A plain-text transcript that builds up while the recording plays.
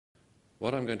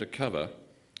what I'm going to cover,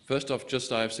 first off, just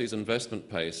IFC's investment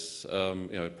pace.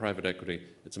 Private equity,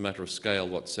 it's a matter of scale,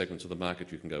 what segments of the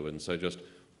market you can go in. So just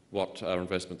what our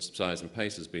investment size and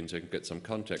pace has been, so you can get some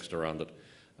context around it.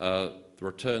 The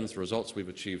returns, the results we've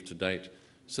achieved to date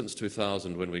since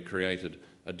 2000, when we created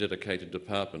a dedicated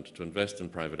department to invest in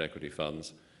private equity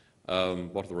funds.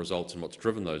 What are the results and what's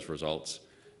driven those results?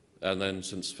 And then,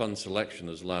 since fund selection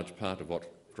is a large part of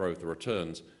what drove the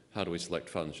returns, how do we select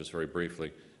funds, just very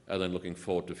briefly, and then looking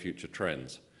forward to future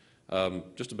trends.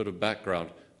 Just a bit of background.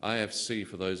 IFC,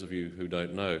 for those of you who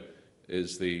don't know,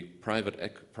 is the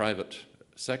private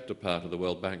sector part of the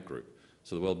World Bank Group.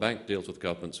 So the World Bank deals with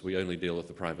governments, we only deal with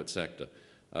the private sector.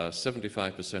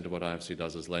 75% of what IFC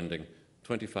does is lending,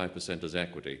 25% is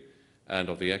equity, and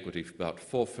of the equity, about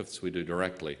 4/5 we do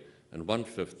directly, and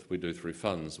 1/5 we do through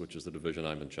funds, which is the division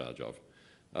I'm in charge of.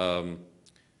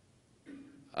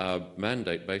 Our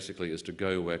mandate basically is to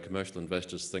go where commercial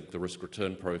investors think the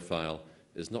risk-return profile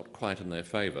is not quite in their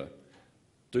favour,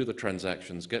 do the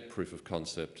transactions, get proof of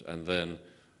concept, and then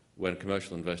when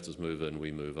commercial investors move in,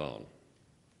 we move on.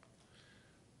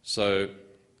 So,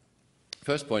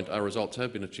 first point, our results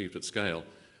have been achieved at scale.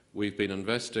 We've been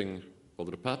investing, well,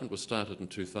 the department was started in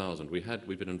 2000.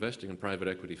 We've been investing in private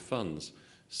equity funds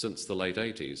since the late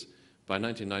 80s. By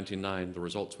 1999, the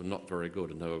results were not very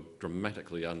good, and they were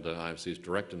dramatically under IFC's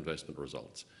direct investment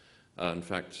results. In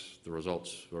fact, the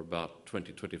results were about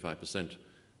 20–25%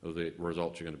 of the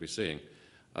results you're going to be seeing.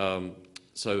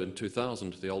 So in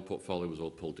 2000, the old portfolio was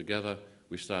all pulled together.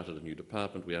 We started a new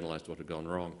department. We analysed what had gone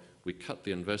wrong. We cut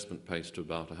the investment pace to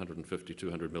about 150,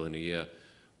 200 million a year.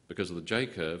 Because of the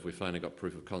J-curve, we finally got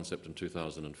proof of concept in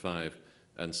 2005,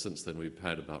 and since then we've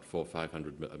had about 400 or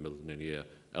 500 million a year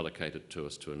allocated to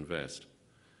us to invest.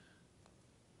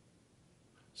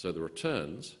 So the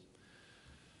returns.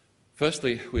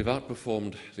 Firstly, we've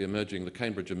outperformed the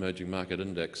Cambridge Emerging Market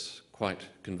Index quite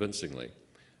convincingly.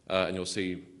 And you'll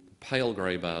see pale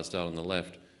grey bars down on the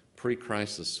left.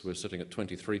 Pre-crisis, we're sitting at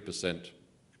 23%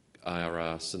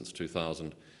 IRR since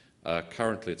 2000.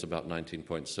 Currently, it's about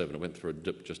 19.7. It went through a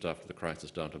dip just after the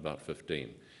crisis down to about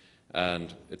 15.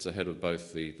 And it's ahead of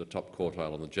both the top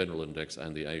quartile on the general index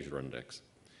and the Asia index.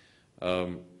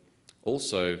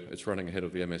 Also, it's running ahead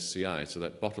of the MSCI. So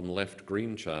that bottom left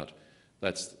green chart,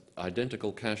 that's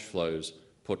identical cash flows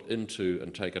put into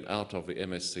and taken out of the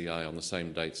MSCI on the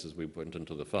same dates as we went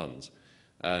into the funds.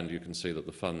 And you can see that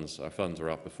our funds are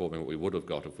outperforming what we would have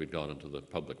got if we'd gone into the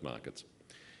public markets.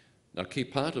 Now, a key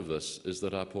part of this is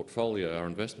that our portfolio, our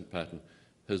investment pattern,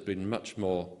 has been much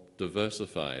more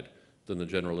diversified than the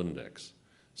general index.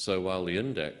 So while the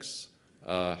index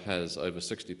has over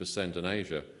 60% in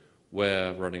Asia,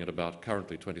 we're running at about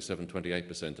currently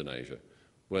 27–28% in Asia.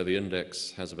 Where the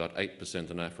index has about 8%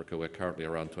 in Africa, we're currently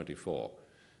around 24%.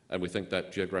 And we think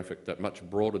that much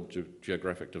broader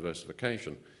geographic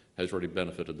diversification has really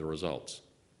benefited the results,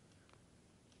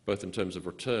 both in terms of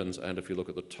returns and, if you look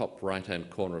at the top right-hand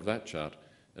corner of that chart,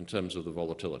 in terms of the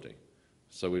volatility.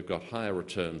 So we've got higher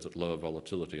returns at lower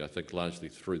volatility, I think largely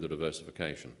through the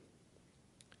diversification.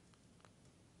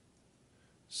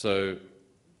 So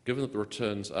given that the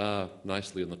returns are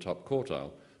nicely in the top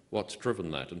quartile, what's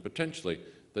driven that? And potentially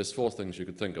there's four things you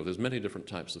could think of. There's many different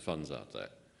types of funds out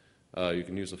there. You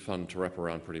can use a fund to wrap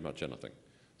around pretty much anything.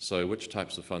 So which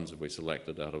types of funds have we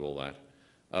selected out of all that?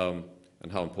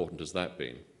 And how important has that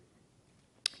been?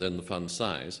 Then the fund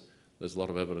size. There's a lot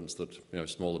of evidence that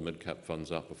small and mid-cap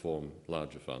funds outperform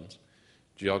larger funds.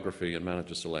 Geography and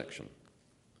manager selection.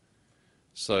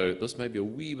 So this may be a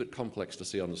wee bit complex to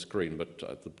see on the screen, but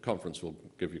the conference will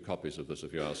give you copies of this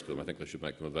if you ask them. I think they should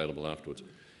make them available afterwards.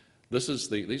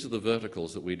 These are the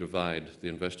verticals that we divide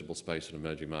the investable space in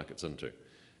emerging markets into.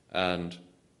 And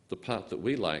the part that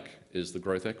we like is the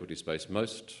growth equity space.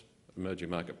 Most emerging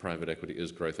market private equity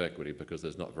is growth equity because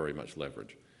there's not very much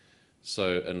leverage.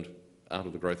 So, and out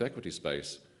of the growth equity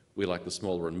space, we like the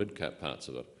smaller and mid-cap parts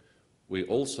of it. We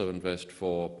also invest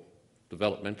for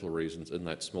developmental reasons in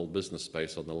that small business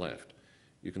space on the left.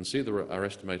 You can see our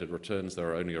estimated returns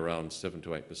there are only around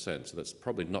 7–8%, so that's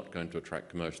probably not going to attract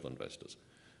commercial investors.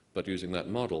 But using that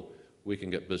model, we can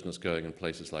get business going in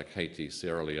places like Haiti,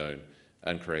 Sierra Leone,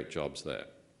 and create jobs there,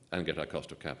 and get our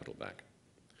cost of capital back.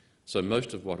 So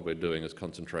most of what we're doing is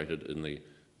concentrated in the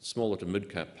smaller to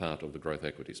mid-cap part of the growth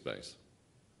equity space.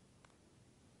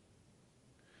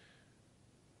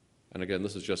 And again,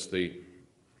 this is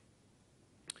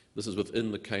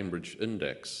within the Cambridge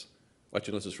Index.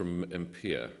 Actually, this is from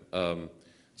Empire.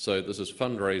 So this is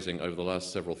fundraising over the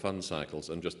last several fund cycles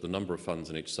and just the number of funds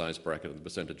in each size bracket and the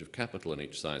percentage of capital in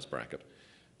each size bracket.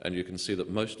 And you can see that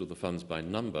most of the funds by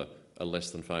number are less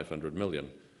than 500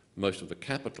 million. Most of the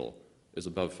capital is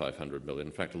above 500 million.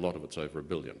 In fact, a lot of it's over $1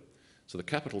 billion. So the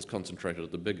capital's concentrated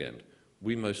at the big end.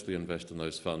 We mostly invest in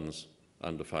those funds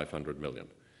under 500 million.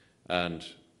 And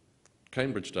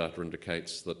Cambridge data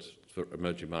indicates that for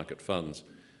emerging market funds,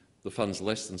 the funds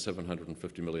less than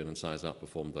 750 million in size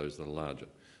outperform those that are larger.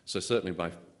 So certainly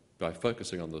by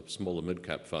focusing on the smaller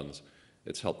mid-cap funds,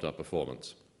 it's helped our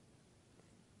performance.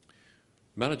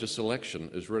 Manager selection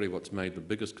is really what's made the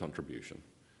biggest contribution,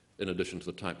 in addition to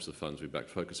the types of funds we backed,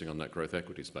 focusing on that growth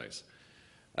equity space.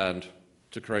 And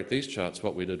to create these charts,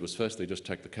 what we did was firstly just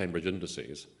take the Cambridge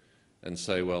indices and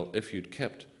say, well, if you'd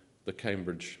kept the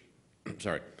Cambridge,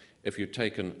 if you'd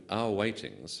taken our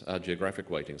weightings, our geographic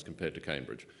weightings compared to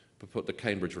Cambridge, but put the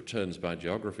Cambridge returns by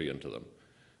geography into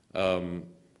them,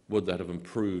 would that have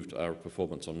improved our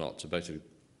performance or not? So basically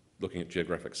looking at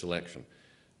geographic selection.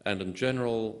 And in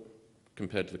general,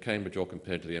 compared to the Cambridge or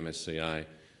compared to the MSCI,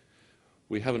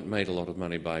 we haven't made a lot of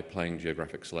money by playing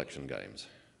geographic selection games.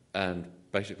 And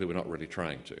basically we're not really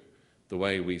trying to. The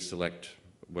way we select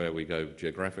where we go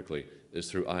geographically is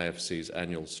through IFC's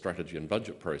annual strategy and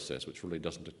budget process, which really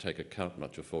doesn't take account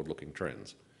much of forward-looking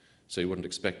trends. So you wouldn't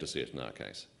expect to see it in our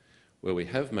case. Where we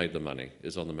have made the money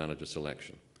is on the manager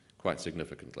selection, quite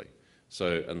significantly.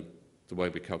 So, and the way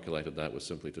we calculated that was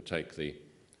simply to take the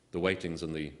weightings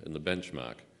in the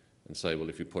benchmark and say, well,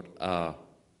 if you put our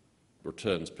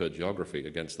returns per geography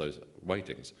against those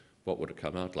weightings, what would it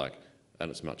come out like? And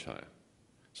it's much higher.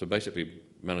 So basically,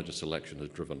 manager selection has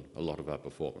driven a lot of our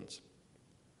performance.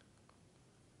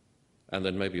 And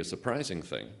then maybe a surprising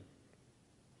thing,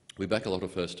 we back a lot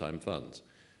of first-time funds.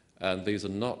 And these are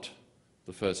not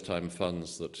the first-time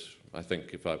funds that I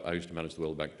think, if I used to manage the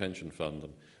World Bank Pension Fund,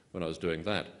 and when I was doing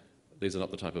that, these are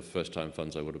not the type of first-time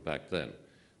funds I would have backed then.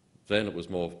 Then it was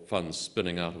more funds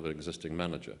spinning out of an existing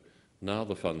manager. Now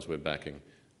the funds we're backing,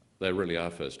 they really are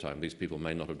first-time. These people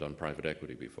may not have done private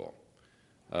equity before.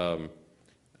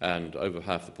 And over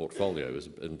half the portfolio is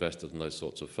invested in those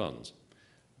sorts of funds.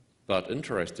 But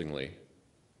interestingly,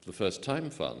 the first-time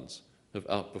funds have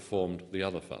outperformed the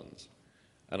other funds.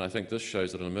 And I think this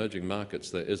shows that in emerging markets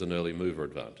there is an early mover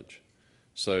advantage.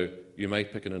 So you may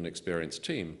pick an inexperienced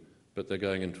team, but they're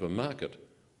going into a market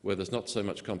where there's not so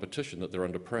much competition that they're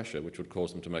under pressure, which would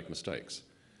cause them to make mistakes.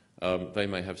 They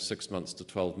may have 6 months to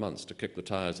 12 months to kick the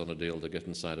tires on a deal to get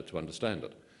inside it to understand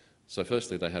it. So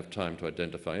firstly, they have time to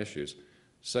identify issues.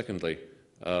 Secondly,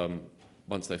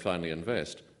 once they finally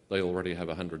invest, they already have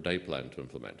a 100-day plan to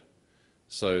implement.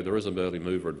 So there is an early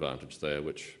mover advantage there,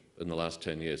 which in the last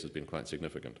 10 years has been quite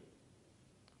significant.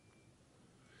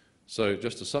 So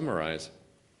just to summarize,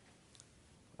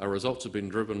 our results have been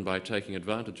driven by taking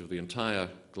advantage of the entire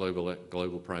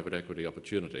global private equity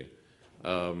opportunity,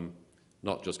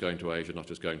 not just going to Asia, not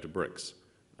just going to BRICS.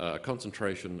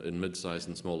 Concentration in mid-sized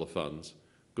and smaller funds,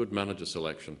 good manager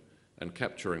selection, and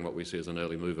capturing what we see as an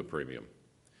early mover premium.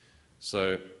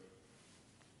 So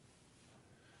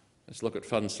let's look at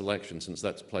fund selection, since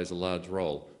that plays a large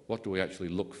role. What do we actually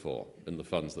look for in the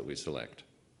funds that we select?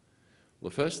 Well,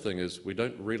 the first thing is we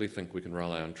don't really think we can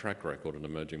rely on track record in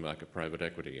emerging market private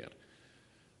equity yet.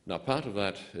 Now, part of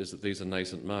that is that these are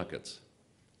nascent markets,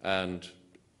 and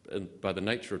by the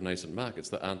nature of nascent markets,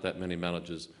 there aren't that many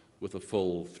managers with a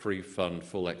full 3-fund,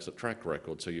 full exit track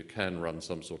record, so you can run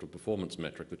some sort of performance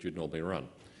metric that you'd normally run.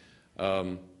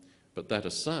 But that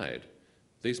aside,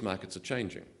 these markets are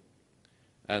changing.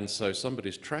 And so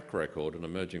somebody's track record in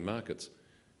emerging markets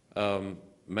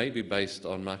may be based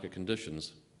on market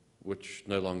conditions which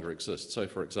no longer exist. So,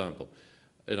 for example,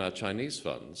 in our Chinese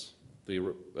funds,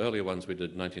 the earlier ones we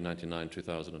did 1999,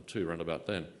 2002, around about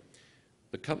then,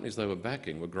 the companies they were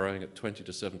backing were growing at 20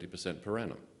 to 70% per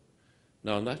annum.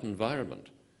 Now, in that environment,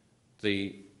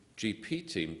 the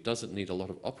GP team doesn't need a lot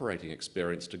of operating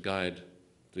experience to guide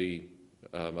the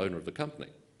owner of the company.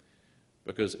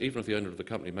 Because even if the owner of the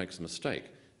company makes a mistake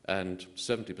and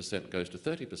 70% goes to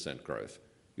 30% growth,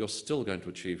 you're still going to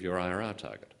achieve your IRR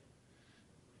target.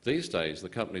 These days, the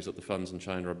companies that the funds in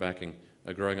China are backing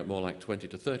are growing at more like 20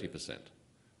 to 30%.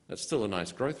 That's still a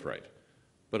nice growth rate,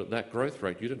 but at that growth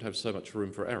rate, you don't have so much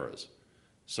room for errors.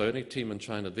 So any team in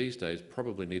China these days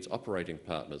probably needs operating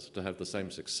partners to have the same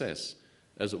success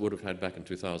as it would have had back in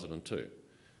 2002.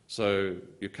 So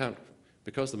you can't,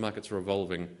 because the markets are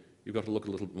evolving, you've got to look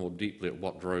a little more deeply at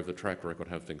what drove the track record,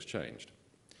 how things changed.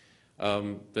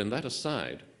 Then that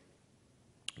aside,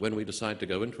 when we decide to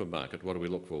go into a market, what do we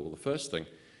look for? Well, the first thing,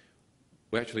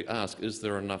 we actually ask, is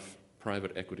there enough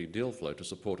private equity deal flow to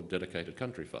support a dedicated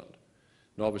country fund?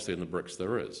 Now, obviously in the BRICS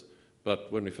there is,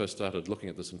 but when we first started looking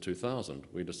at this in 2000,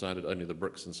 we decided only the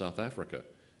BRICS and South Africa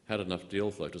had enough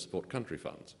deal flow to support country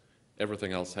funds.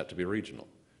 Everything else had to be regional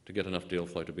to get enough deal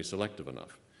flow to be selective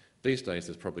enough. These days,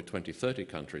 there's probably 20, 30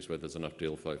 countries where there's enough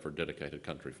deal flow for a dedicated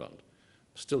country fund.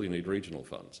 Still, you need regional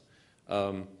funds.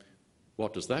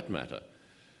 What does that matter?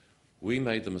 We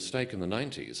made the mistake in the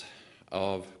 90s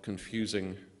of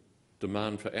confusing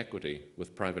demand for equity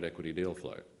with private equity deal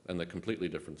flow, and they're completely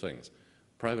different things.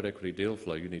 Private equity deal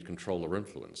flow, you need control or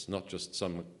influence, not just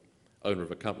some owner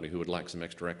of a company who would like some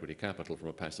extra equity capital from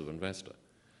a passive investor.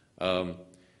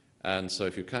 And so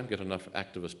if you can't get enough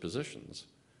activist positions,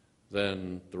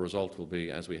 then the result will be,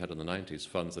 as we had in the 90s,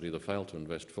 funds that either fail to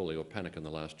invest fully or panic in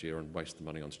the last year and waste the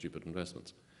money on stupid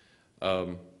investments.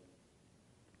 And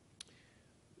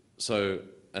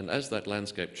as that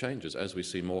landscape changes, as we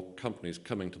see more companies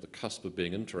coming to the cusp of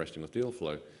being interesting with deal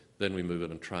flow, then we move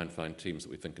in and try and find teams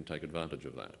that we think can take advantage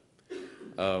of that.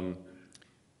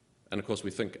 And of course,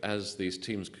 we think as these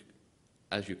teams,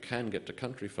 as you can get to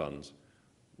country funds,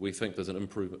 we think there's an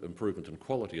improvement in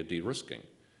quality, a de-risking,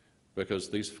 because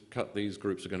these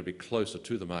groups are going to be closer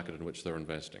to the market in which they're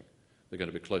investing. They're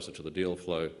going to be closer to the deal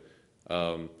flow.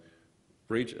 A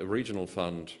regional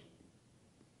fund,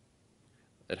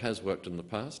 it has worked in the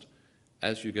past.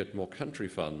 As you get more country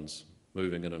funds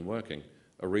moving in and working,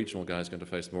 a regional guy is going to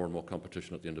face more and more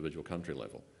competition at the individual country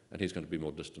level, and he's going to be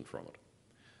more distant from it.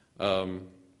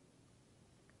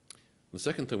 The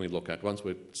second thing we look at, once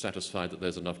we're satisfied that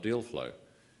there's enough deal flow,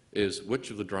 is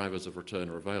which of the drivers of return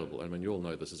are available. I mean, you all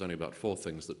know this, there's only about 4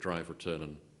 things that drive return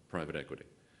in private equity.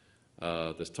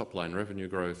 There's top-line revenue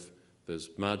growth, there's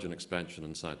margin expansion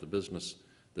inside the business,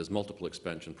 there's multiple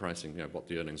expansion pricing, what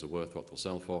the earnings are worth, what they'll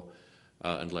sell for,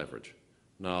 and leverage.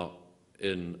 Now,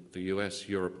 in the US,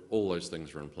 Europe, all those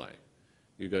things are in play.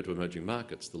 You go to emerging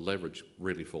markets, the leverage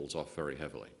really falls off very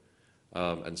heavily.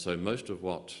 And so most of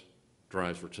what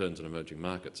drives returns in emerging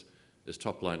markets is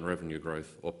top-line revenue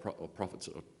growth or profits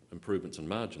or improvements in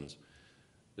margins.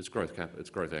 It's growth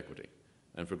equity.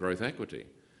 And for growth equity,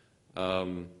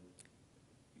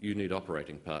 you need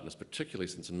operating partners, particularly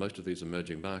since in most of these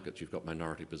emerging markets you've got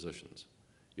minority positions.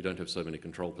 You don't have so many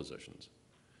control positions.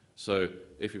 So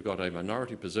if you've got a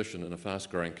minority position in a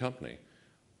fast-growing company,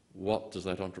 what does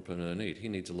that entrepreneur need? He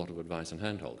needs a lot of advice and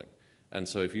hand-holding. And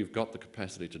so if you've got the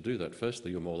capacity to do that,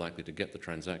 firstly, you're more likely to get the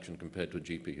transaction compared to a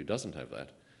GP who doesn't have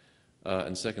that.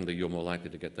 And secondly, you're more likely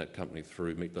to get that company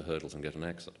through, meet the hurdles, and get an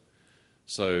exit.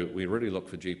 So we really look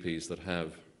for GPs that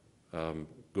have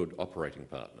good operating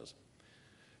partners.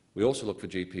 We also look for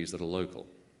GPs that are local,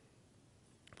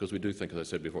 because we do think, as I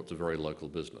said before, it's a very local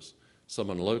business.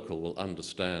 Someone local will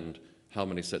understand how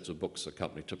many sets of books a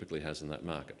company typically has in that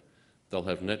market. They'll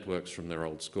have networks from their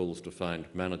old schools to find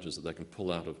managers that they can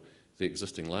pull out of the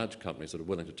existing large companies that are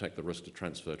willing to take the risk to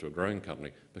transfer to a growing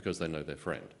company because they know their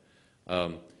friend.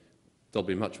 They'll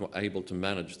be much more able to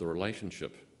manage the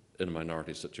relationship in a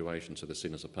minority situation, so they're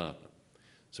seen as a partner.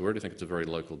 So we really think it's a very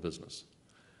local business.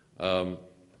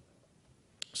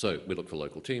 So we look for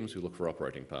local teams, we look for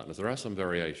operating partners. There are some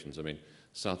variations. I mean,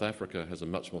 South Africa has a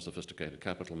much more sophisticated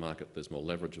capital market, there's more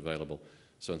leverage available.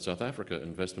 So in South Africa,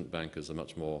 investment bankers are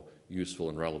much more useful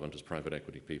and relevant as private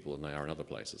equity people than they are in other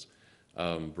places.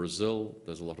 Brazil,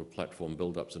 there's a lot of platform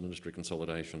build-ups and industry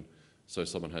consolidation, so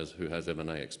someone who has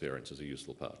M&A experience is a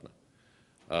useful partner.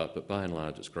 But by and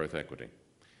large, it's growth equity.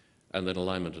 And then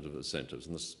alignment of incentives,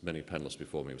 and many panelists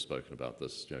before me have spoken about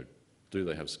this. Do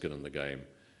they have skin in the game?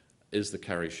 Is the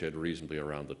carry shared reasonably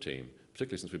around the team?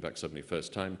 Particularly since we back so many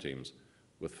first-time teams.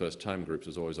 With first-time groups,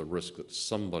 there's always a risk that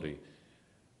somebody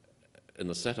in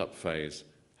the setup phase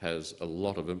has a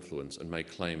lot of influence and may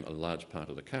claim a large part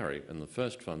of the carry. In the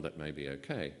first fund, that may be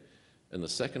okay. In the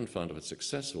second fund, if it's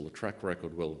successful, the track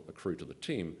record will accrue to the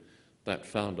team. That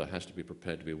founder has to be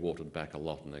prepared to be watered back a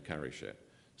lot in their carry share.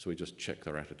 So we just check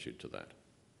their attitude to that.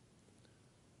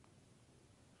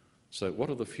 So what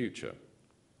of the future?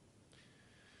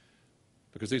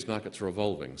 Because these markets are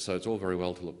evolving, so it's all very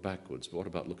well to look backwards, but what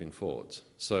about looking forwards?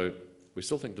 So we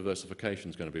still think diversification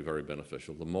is going to be very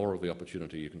beneficial. The more of the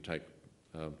opportunity you can take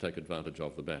advantage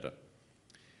of, the better.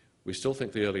 We still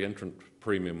think the early entrant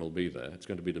premium will be there. It's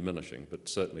going to be diminishing, but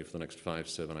certainly for the next 5,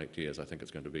 7, 8 years, I think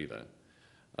it's going to be there.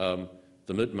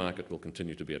 The mid-market will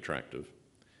continue to be attractive,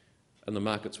 and the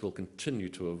markets will continue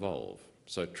to evolve.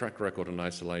 So track record in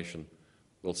isolation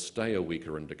will stay a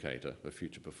weaker indicator of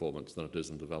future performance than it is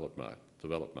in developed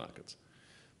markets.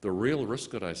 The real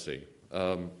risk that I see,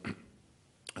 I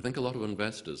think a lot of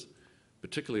investors,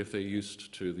 particularly if they're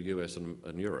used to the US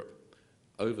and Europe,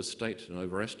 overstate and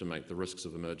overestimate the risks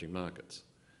of emerging markets.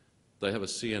 They have a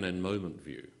CNN moment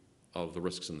view of the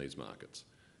risks in these markets.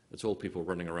 It's all people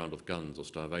running around with guns or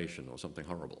starvation or something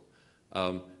horrible.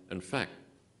 In fact,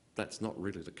 that's not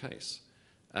really the case.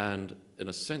 And in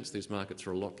a sense, these markets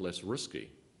are a lot less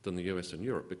risky than the US and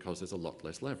Europe because there's a lot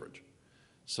less leverage.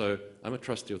 So I'm a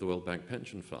trustee of the World Bank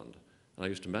Pension Fund, and I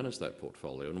used to manage that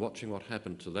portfolio, and watching what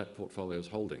happened to that portfolio's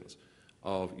holdings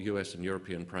of US and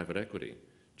European private equity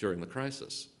during the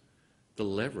crisis, the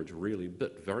leverage really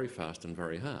bit very fast and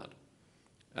very hard.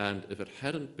 And if it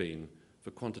hadn't been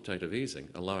for quantitative easing,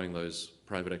 allowing those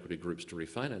private equity groups to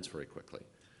refinance very quickly,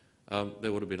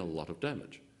 there would have been a lot of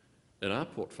damage. In our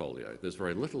portfolio, there's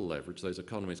very little leverage. Those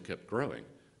economies kept growing.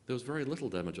 There was very little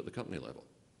damage at the company level.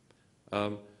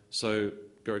 So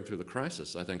going through the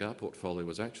crisis, I think our portfolio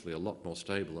was actually a lot more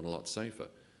stable and a lot safer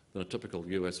than a typical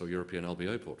US or European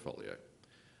LBO portfolio.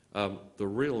 The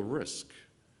real risk,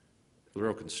 the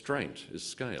real constraint is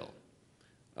scale.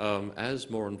 As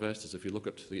more investors, if you look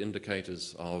at the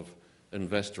indicators of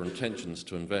investor intentions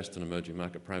to invest in emerging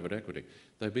market private equity,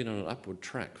 they've been on an upward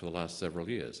track for the last several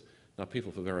years. Now,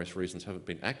 people, for various reasons, haven't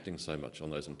been acting so much on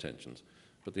those intentions,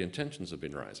 but the intentions have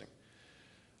been rising.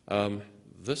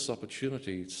 This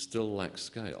opportunity still lacks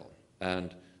scale,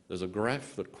 and there's a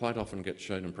graph that quite often gets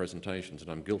shown in presentations, and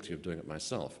I'm guilty of doing it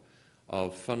myself,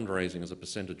 of fundraising as a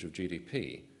percentage of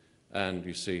GDP. And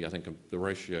you see, I think the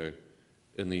ratio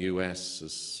in the US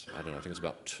is, I don't know, I think it's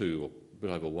about 2 or a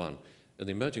bit over 1. In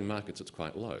the emerging markets, it's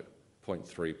quite low,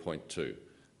 0.3,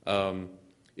 0.2,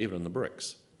 even in the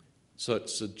BRICS. So it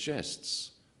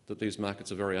suggests that these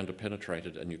markets are very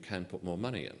underpenetrated and you can put more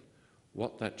money in.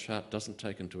 What that chart doesn't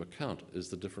take into account is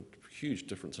the huge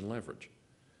difference in leverage.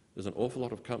 There's an awful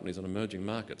lot of companies in emerging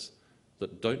markets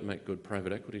that don't make good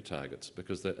private equity targets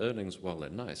because their earnings, while they're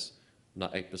nice,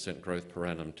 not 8% growth per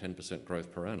annum, 10%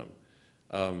 growth per annum,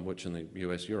 which in the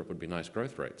US, Europe would be nice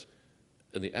growth rates.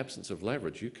 In the absence of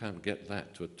leverage, you can't get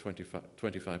that to a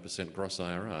 25% gross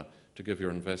IRR to give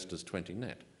your investors 20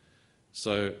 net.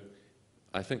 So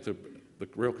I think the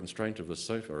real constraint of this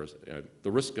so far is,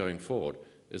 the risk going forward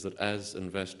is that as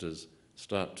investors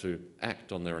start to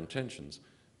act on their intentions,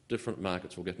 different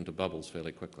markets will get into bubbles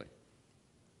fairly quickly.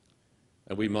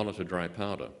 And we monitor dry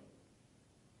powder.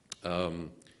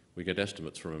 We get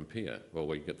estimates from Impia. Well,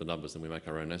 we get the numbers and we make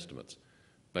our own estimates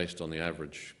based on the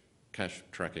average cash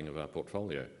tracking of our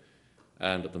portfolio.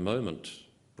 And at the moment,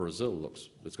 Brazil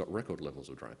it's got record levels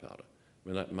of dry powder. I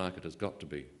mean, that market has got to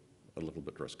be a little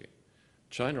bit risky.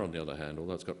 China, on the other hand,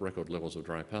 although it's got record levels of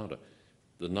dry powder,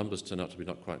 the numbers turn out to be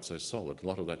not quite so solid. A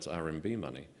lot of that's RMB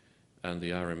money, and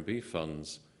the RMB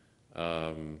funds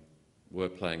were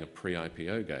playing a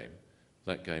pre-IPO game.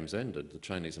 That game's ended. The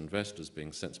Chinese investors,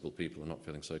 being sensible people and not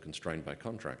feeling so constrained by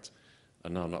contracts,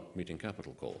 are now not meeting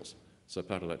capital calls. So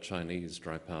part of that Chinese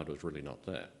dry powder is really not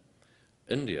there.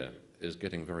 India is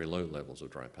getting very low levels of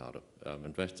dry powder.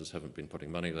 Investors haven't been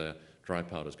putting money there. Dry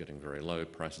powder is getting very low.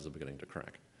 Prices are beginning to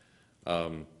crack.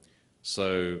 But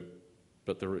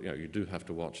you do have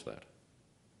to watch that.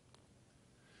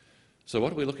 So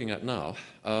what are we looking at now?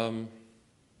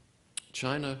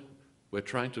 China, we're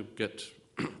trying to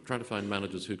find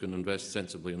managers who can invest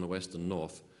sensibly in the West and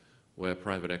North, where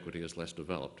private equity is less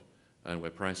developed and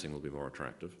where pricing will be more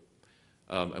attractive.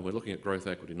 And we're looking at growth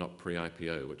equity, not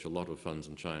pre-IPO, which a lot of funds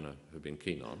in China have been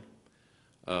keen on.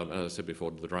 As I said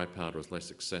before, the dry powder is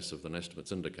less excessive than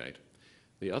estimates indicate.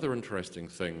 The other interesting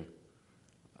thing,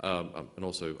 and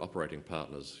also operating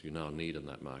partners you now need in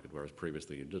that market, whereas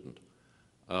previously you didn't.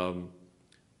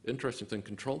 Interesting thing,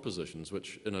 control positions,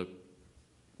 which in a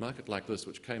market like this,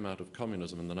 which came out of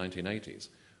communism in the 1980s,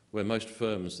 where most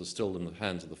firms are still in the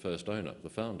hands of the first owner, the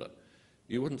founder,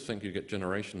 you wouldn't think you'd get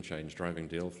generation change driving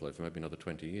deal flow for maybe another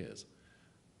 20 years.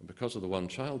 And because of the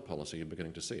one-child policy, you're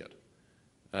beginning to see it.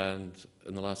 And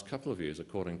in the last couple of years,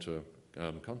 according to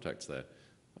contacts there,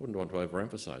 I wouldn't want to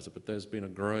overemphasize it, but there's been a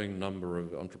growing number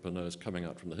of entrepreneurs coming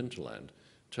out from the hinterland,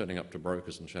 turning up to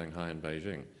brokers in Shanghai and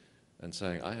Beijing, and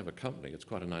saying, I have a company, it's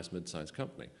quite a nice mid-sized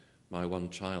company. My one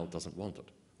child doesn't want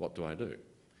it. What do I do?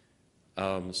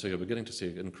 So you're beginning to see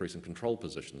an increase in control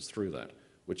positions through that,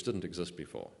 which didn't exist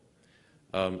before.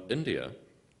 India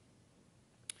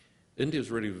is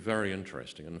really very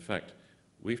interesting. In fact,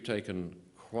 we've taken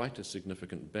quite a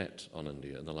significant bet on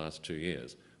India in the last 2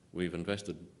 years. We've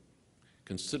invested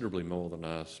considerably more than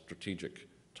our strategic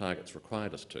targets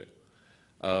required us to.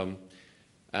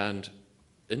 And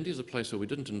India is a place where we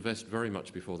didn't invest very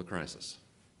much before the crisis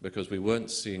because we weren't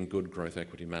seeing good growth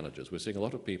equity managers. We're seeing a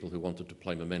lot of people who wanted to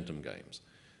play momentum games.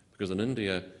 Because in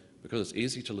India, because it's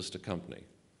easy to list a company,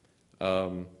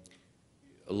 a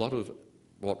lot of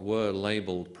what were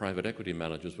labelled private equity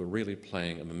managers were really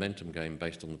playing a momentum game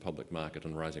based on the public market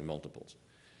and rising multiples.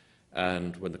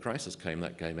 And when the crisis came,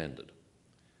 that game ended.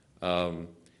 And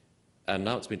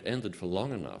now it's been ended for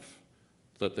long enough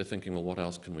that they're thinking, well, what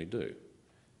else can we do?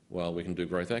 Well, we can do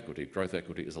growth equity. Growth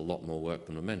equity is a lot more work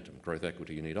than momentum. Growth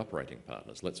equity, you need operating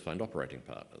partners. Let's find operating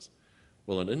partners.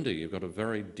 Well, in India, you've got a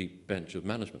very deep bench of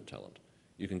management talent.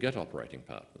 You can get operating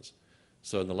partners.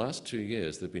 So in the last 2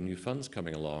 years, there have been new funds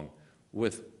coming along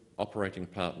with operating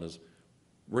partners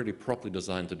really properly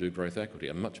designed to do growth equity,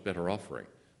 a much better offering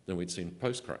than we'd seen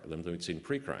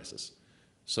pre-crisis.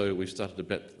 So we've started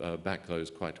to back those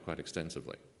quite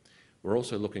extensively. We're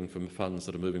also looking for funds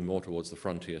that are moving more towards the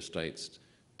frontier states,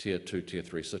 Tier 2, Tier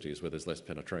 3 cities where there's less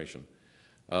penetration.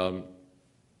 And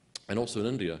also in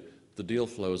India, the deal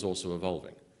flow is also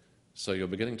evolving. So you're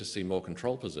beginning to see more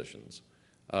control positions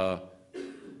for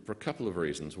a couple of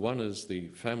reasons. One is the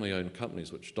family-owned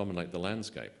companies which dominate the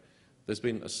landscape. There's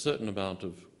been a certain amount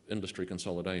of industry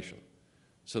consolidation.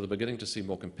 So they're beginning to see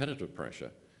more competitive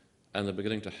pressure, and they're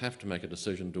beginning to have to make a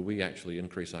decision: do we actually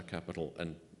increase our capital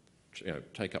and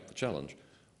take up the challenge,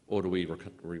 or do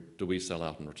we sell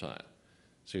out and retire?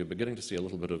 So you're beginning to see a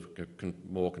little bit of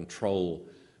more control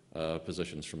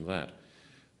positions from that.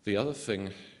 The other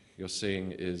thing you're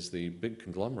seeing is the big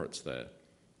conglomerates there,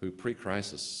 who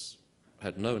pre-crisis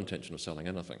had no intention of selling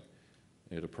anything.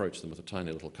 You'd approach them with a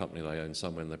tiny little company they own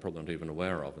somewhere and they're probably not even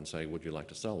aware of and say, would you like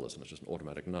to sell this? And it's just an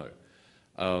automatic no.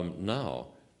 Now,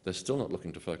 they're still not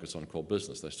looking to focus on core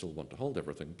business. They still want to hold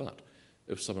everything, but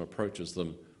if someone approaches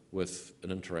them with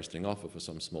an interesting offer for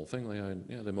some small thing they own,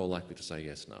 they're more likely to say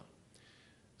yes now.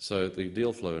 So the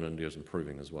deal flow in India is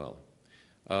improving as well.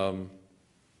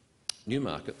 New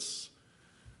markets.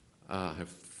 I have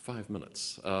 5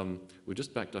 minutes. We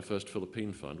just backed our first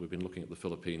Philippine fund. We've been looking at the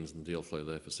Philippines and deal flow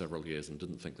there for several years and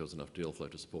didn't think there was enough deal flow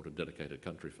to support a dedicated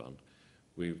country fund.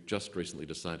 We've just recently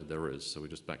decided there is, so we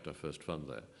just backed our first fund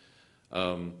there.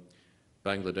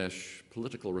 Bangladesh,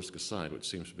 political risk aside, which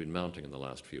seems to have been mounting in the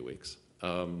last few weeks,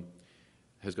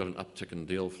 has got an uptick in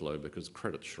deal flow because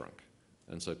credit's shrunk.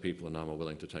 And so people are now more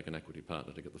willing to take an equity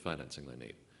partner to get the financing they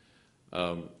need.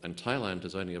 And Thailand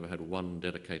has only ever had one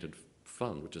dedicated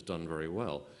fund, which has done very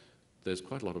well. There's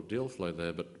quite a lot of deal flow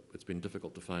there, but it's been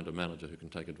difficult to find a manager who can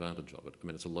take advantage of it. I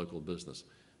mean, it's a local business,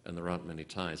 and there aren't many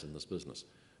Thais in this business.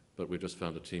 But we've just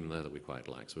found a team there that we quite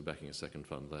like, so we're backing a second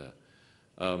fund there.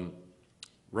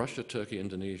 Russia, Turkey,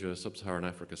 Indonesia, Sub-Saharan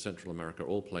Africa, Central America,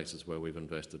 all places where we've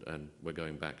invested and we're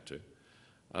going back to.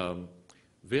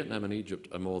 Vietnam and Egypt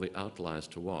are more the outliers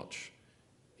to watch.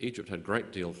 Egypt had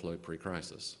great deal flow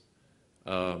pre-crisis,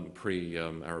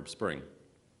 pre-Arab Spring.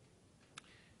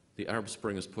 The Arab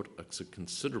Spring has put a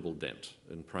considerable dent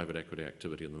in private equity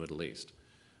activity in the Middle East.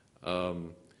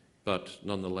 But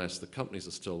nonetheless, the companies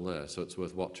are still there, so it's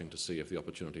worth watching to see if the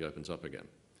opportunity opens up again.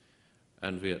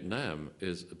 And Vietnam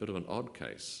is a bit of an odd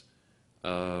case.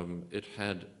 It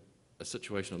had a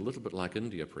situation a little bit like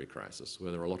India pre-crisis,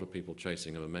 where there were a lot of people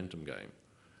chasing a momentum game.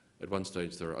 At one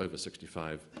stage, there are over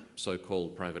 65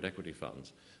 so-called private equity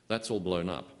funds. That's all blown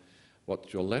up.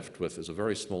 What you're left with is a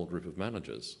very small group of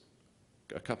managers,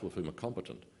 a couple of whom are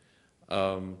competent.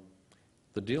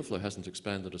 The deal flow hasn't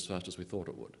expanded as fast as we thought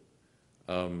it would.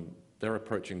 They're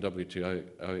approaching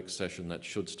WTO accession that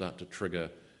should start to trigger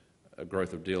a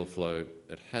growth of deal flow.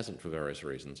 It hasn't for various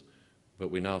reasons, but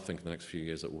we now think in the next few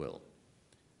years it will.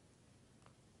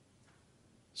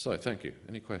 So, thank you.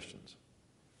 Any questions?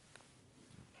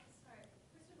 Sorry.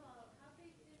 First of all, how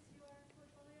big is your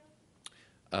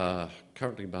portfolio?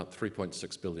 Currently about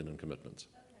 $3.6 billion in commitments.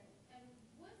 Okay. And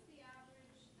what's the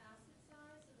average asset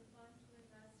size of the fund to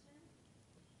invest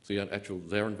in?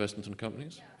 Their investment in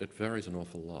companies? Yeah. It varies an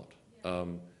awful lot. Yeah.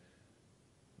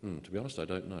 To be honest, I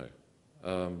don't know.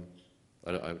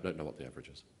 I don't know what the average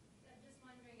is. I'm just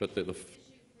wondering But if it's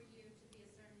an issue for you to be a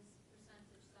certain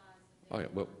percentage size. Oh yeah,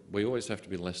 well, we always have to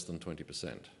be less than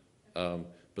 20%.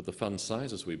 But the fund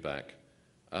sizes we back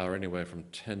are anywhere from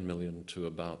 10 million to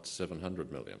about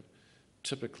 700 million.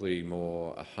 Typically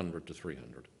more 100 to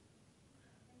 300.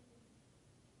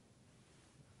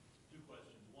 Two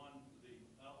questions. One, the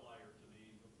outlier to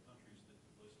the countries that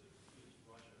you listed is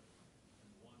Russia.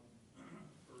 And one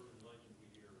urban legend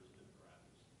we hear is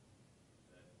demographics,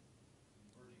 that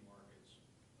emerging markets,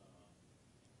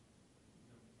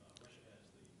 Russia has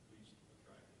the least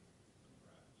attractive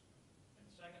demographics.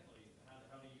 And secondly, how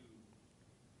do you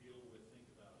think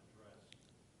about, address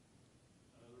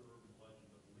another urban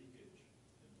legend of leakage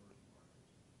in emerging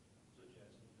markets, such as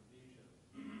in Indonesia,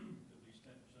 at least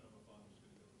 10% of a fund is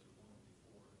going to go to one of the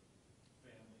four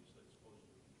families that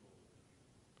supposedly control the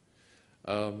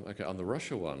country. Okay, on the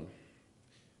Russia one,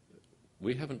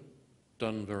 we haven't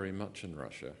done very much in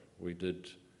Russia. We did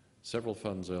several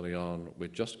funds early on. We're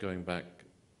just going back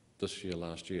this year,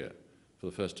 last year, for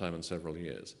the first time in several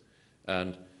years.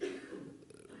 And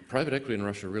private equity in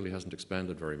Russia really hasn't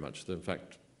expanded very much. In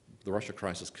fact, the Russia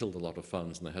crisis killed a lot of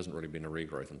funds, and there hasn't really been a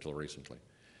regrowth until recently.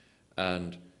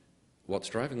 And what's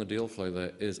driving the deal flow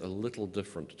there is a little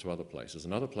different to other places.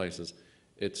 In other places,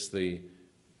 it's the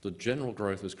general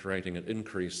growth is creating an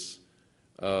increase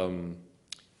in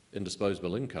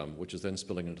disposable income, which is then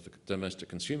spilling into the domestic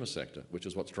consumer sector, which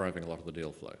is what's driving a lot of the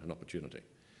deal flow and opportunity.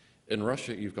 In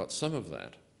Russia, you've got some of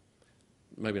that,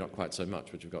 maybe not quite so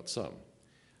much, but you've got some.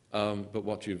 But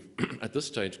what you've at this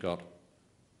stage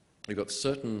you've got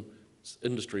certain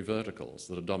industry verticals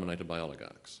that are dominated by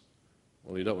oligarchs.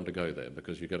 Well, you don't want to go there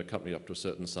because you get a company up to a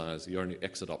certain size, your only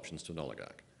exit options to an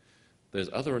oligarch. There's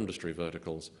other industry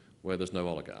verticals where there's no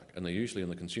oligarch, and they're usually in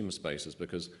the consumer spaces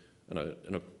because in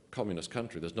a communist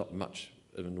country there's not much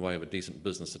in the way of a decent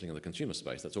business sitting in the consumer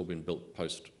space. That's all been built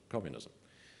post-communism.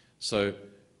 So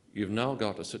you've now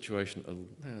got a situation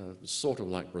sort of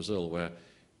like Brazil, where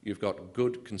you've got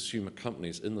good consumer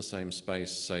companies in the same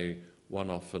space, say one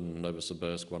off in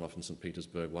Novosibirsk, one off in St.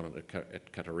 Petersburg, one at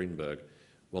Ekaterinburg.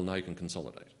 Well, now you can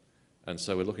consolidate. And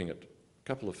so we're looking at a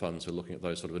couple of funds who are looking at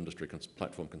those sort of industry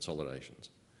platform consolidations.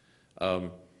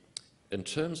 In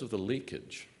terms of the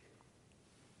leakage,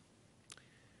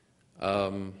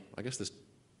 I guess there's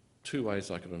two ways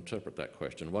I could interpret that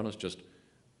question. One is just,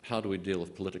 how do we deal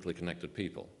with politically connected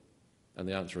people? And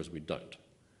the answer is we don't.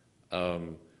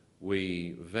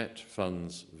 We vet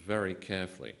funds very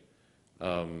carefully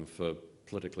for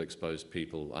politically exposed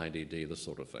people, IDD, this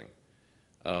sort of thing.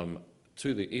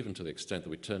 Even to the extent that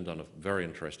we turned down a very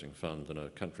interesting fund in a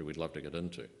country we'd love to get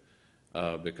into,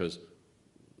 because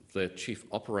their chief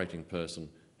operating person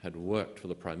had worked for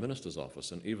the Prime Minister's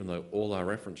office, and even though all our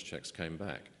reference checks came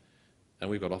back, and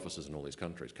we've got offices in all these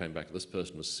countries, came back, this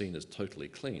person was seen as totally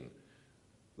clean,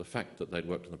 the fact that they'd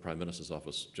worked in the Prime Minister's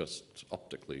office, just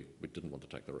optically, we didn't want to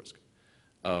take the risk.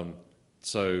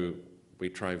 So we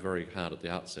try very hard at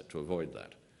the outset to avoid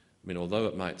that. I mean, although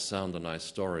it might sound a nice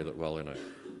story that, well,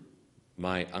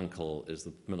 my uncle is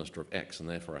the Minister of X and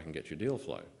therefore I can get you deal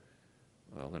flow,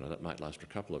 well, that might last for a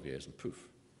couple of years and poof.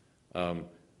 And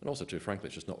also, too, frankly,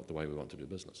 it's just not the way we want to do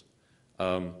business.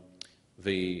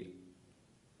 The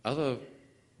other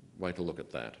way to look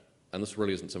at that, and this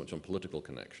really isn't so much on political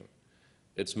connection,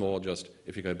 it's more just,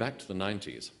 if you go back to the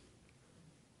 90s,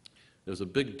 there's a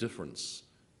big difference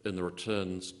in the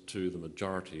returns to the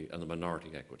majority and the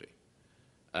minority equity,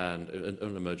 and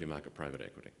in emerging market private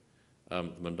equity.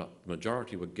 The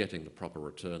majority were getting the proper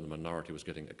return, the minority was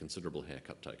getting a considerable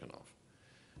haircut taken off.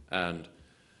 And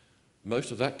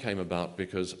most of that came about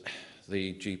because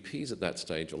the GPs at that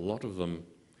stage, a lot of them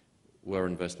were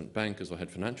investment bankers or had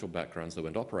financial backgrounds, they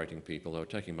weren't operating people, they were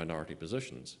taking minority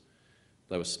positions.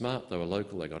 They were smart, they were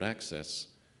local, they got access.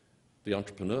 The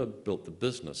entrepreneur built the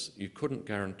business. You couldn't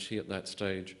guarantee at that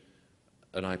stage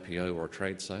an IPO or a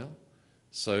trade sale,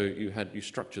 so you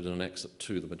structured an exit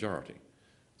to the majority.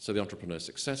 So the entrepreneur's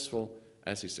successful.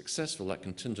 As he's successful, that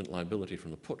contingent liability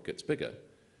from the put gets bigger,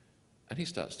 and he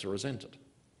starts to resent it.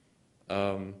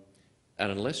 And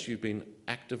unless you've been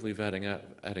actively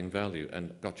adding value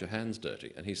and got your hands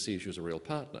dirty, and he sees you as a real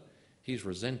partner, he's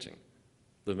resenting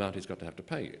the amount he's got to have to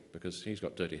pay you because he's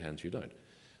got dirty hands, you don't.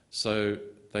 So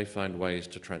they find ways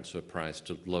to transfer price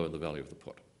to lower the value of the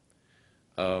put.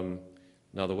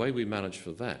 Now, the way we manage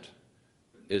for that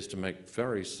is to make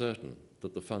very certain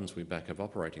that the funds we back have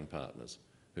operating partners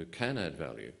who can add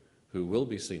value, who will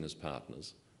be seen as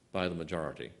partners by the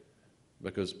majority,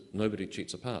 because nobody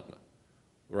cheats a partner.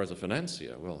 Whereas a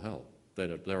financier, well, hell,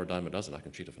 they're a dime a dozen, I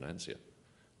can cheat a financier.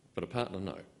 But a partner,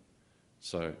 no.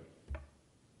 So,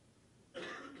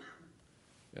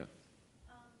 yeah.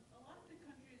 A lot of the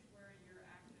countries where you're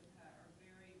active are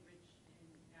very rich in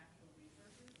natural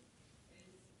resources.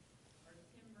 Are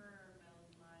timber,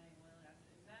 metals, mining, oil and gas,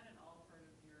 is that at all part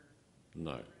of your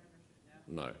No. No.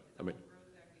 No. It's I mean, all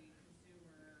growth equity,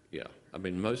 consumer. yeah. I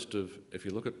mean, if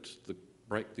you look at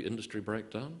the industry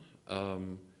breakdown,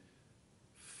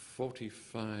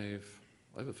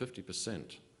 over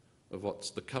 50% of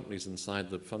what's the companies inside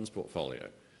the funds portfolio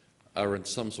are in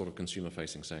some sort of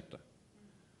consumer-facing sector.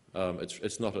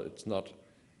 It's not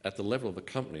at the level of the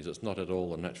companies. It's not at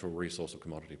all a natural resource or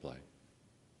commodity play.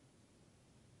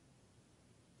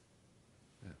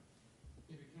 Yeah.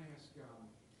 David, can I ask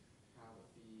how the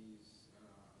fees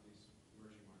of these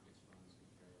emerging markets funds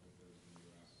compare with those in the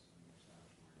U.S. and more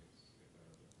established markets, if there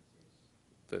are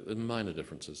differences? The minor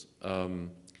differences.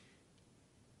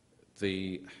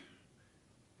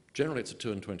 Generally, it's a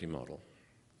 2 and 20 model.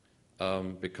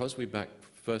 Because we back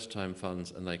first-time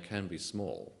funds and they can be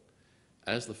small,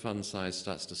 as the fund size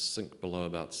starts to sink below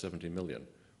about 70 million,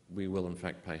 we will in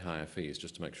fact pay higher fees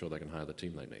just to make sure they can hire the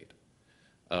team they need.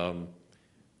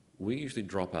 We usually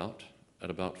drop out at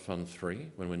about Fund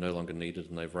 3 when we're no longer needed,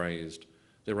 and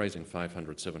they're raising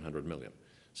 500, 700 million.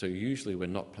 So usually we're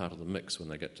not part of the mix when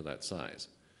they get to that size.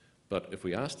 But if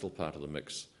we are still part of the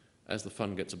mix, as the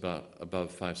fund gets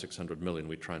above 500, 600 million,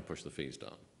 we try and push the fees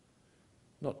down.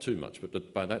 Not too much,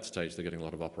 but by that stage they're getting a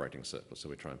lot of operating surplus, so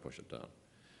we try and push it down.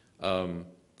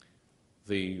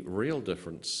 The real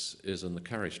difference is in the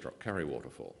carry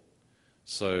waterfall.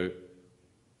 So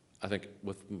I think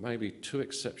with maybe 2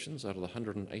 exceptions out of the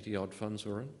 180 odd funds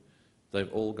we're in,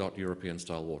 they've all got European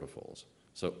style waterfalls.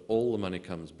 So all the money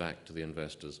comes back to the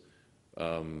investors,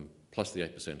 plus the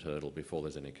 8% hurdle before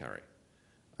there's any carry.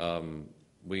 For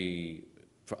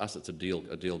us it's a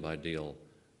deal by deal.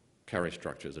 Carry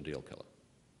structure is a deal killer.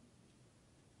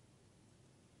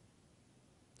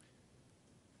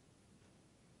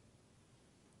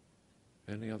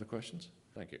 Any other questions?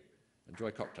 Thank you.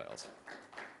 Enjoy cocktails.